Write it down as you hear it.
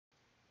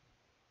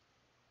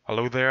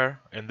Hello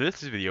there, in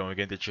this video I'm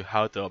going to teach you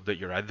how to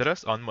update your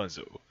address on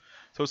Monzo.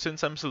 So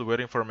since I'm still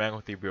waiting for Mango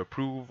to be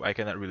approved, I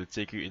cannot really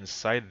take you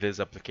inside this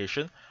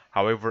application.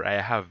 However, I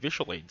have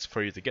visual aids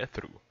for you to get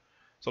through.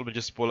 So let me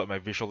just pull up my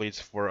visual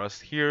aids for us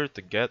here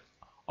to get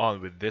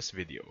on with this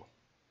video.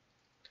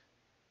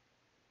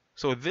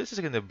 So this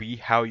is going to be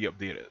how you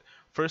update it.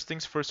 First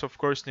things first, of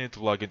course, you need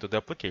to log into the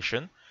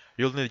application.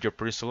 You'll need your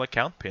personal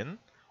account PIN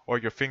or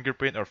your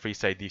fingerprint or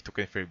Face ID to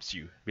confirm it's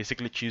you.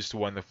 Basically choose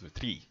one of the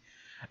three.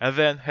 And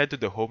then head to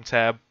the home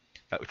tab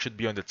that should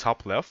be on the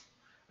top left,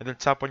 and then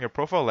tap on your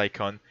profile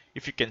icon.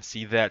 If you can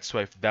see that,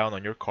 swipe down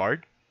on your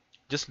card.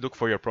 Just look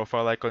for your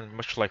profile icon,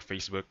 much like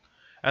Facebook.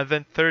 And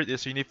then third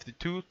is you need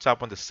to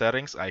tap on the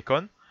settings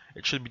icon.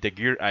 It should be the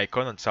gear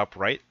icon on top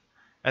right.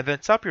 And then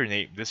tap your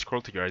name, then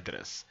scroll to your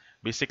address.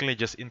 Basically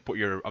just input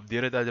your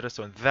updated address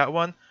on that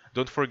one.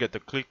 Don't forget to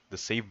click the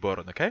save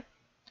button, okay?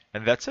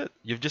 And that's it.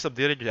 You've just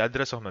updated your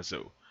address on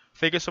Monzo.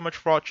 Thank you so much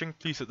for watching.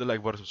 Please hit the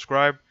like button,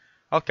 subscribe.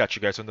 I'll catch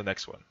you guys on the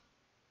next one.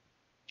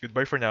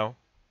 Goodbye for now.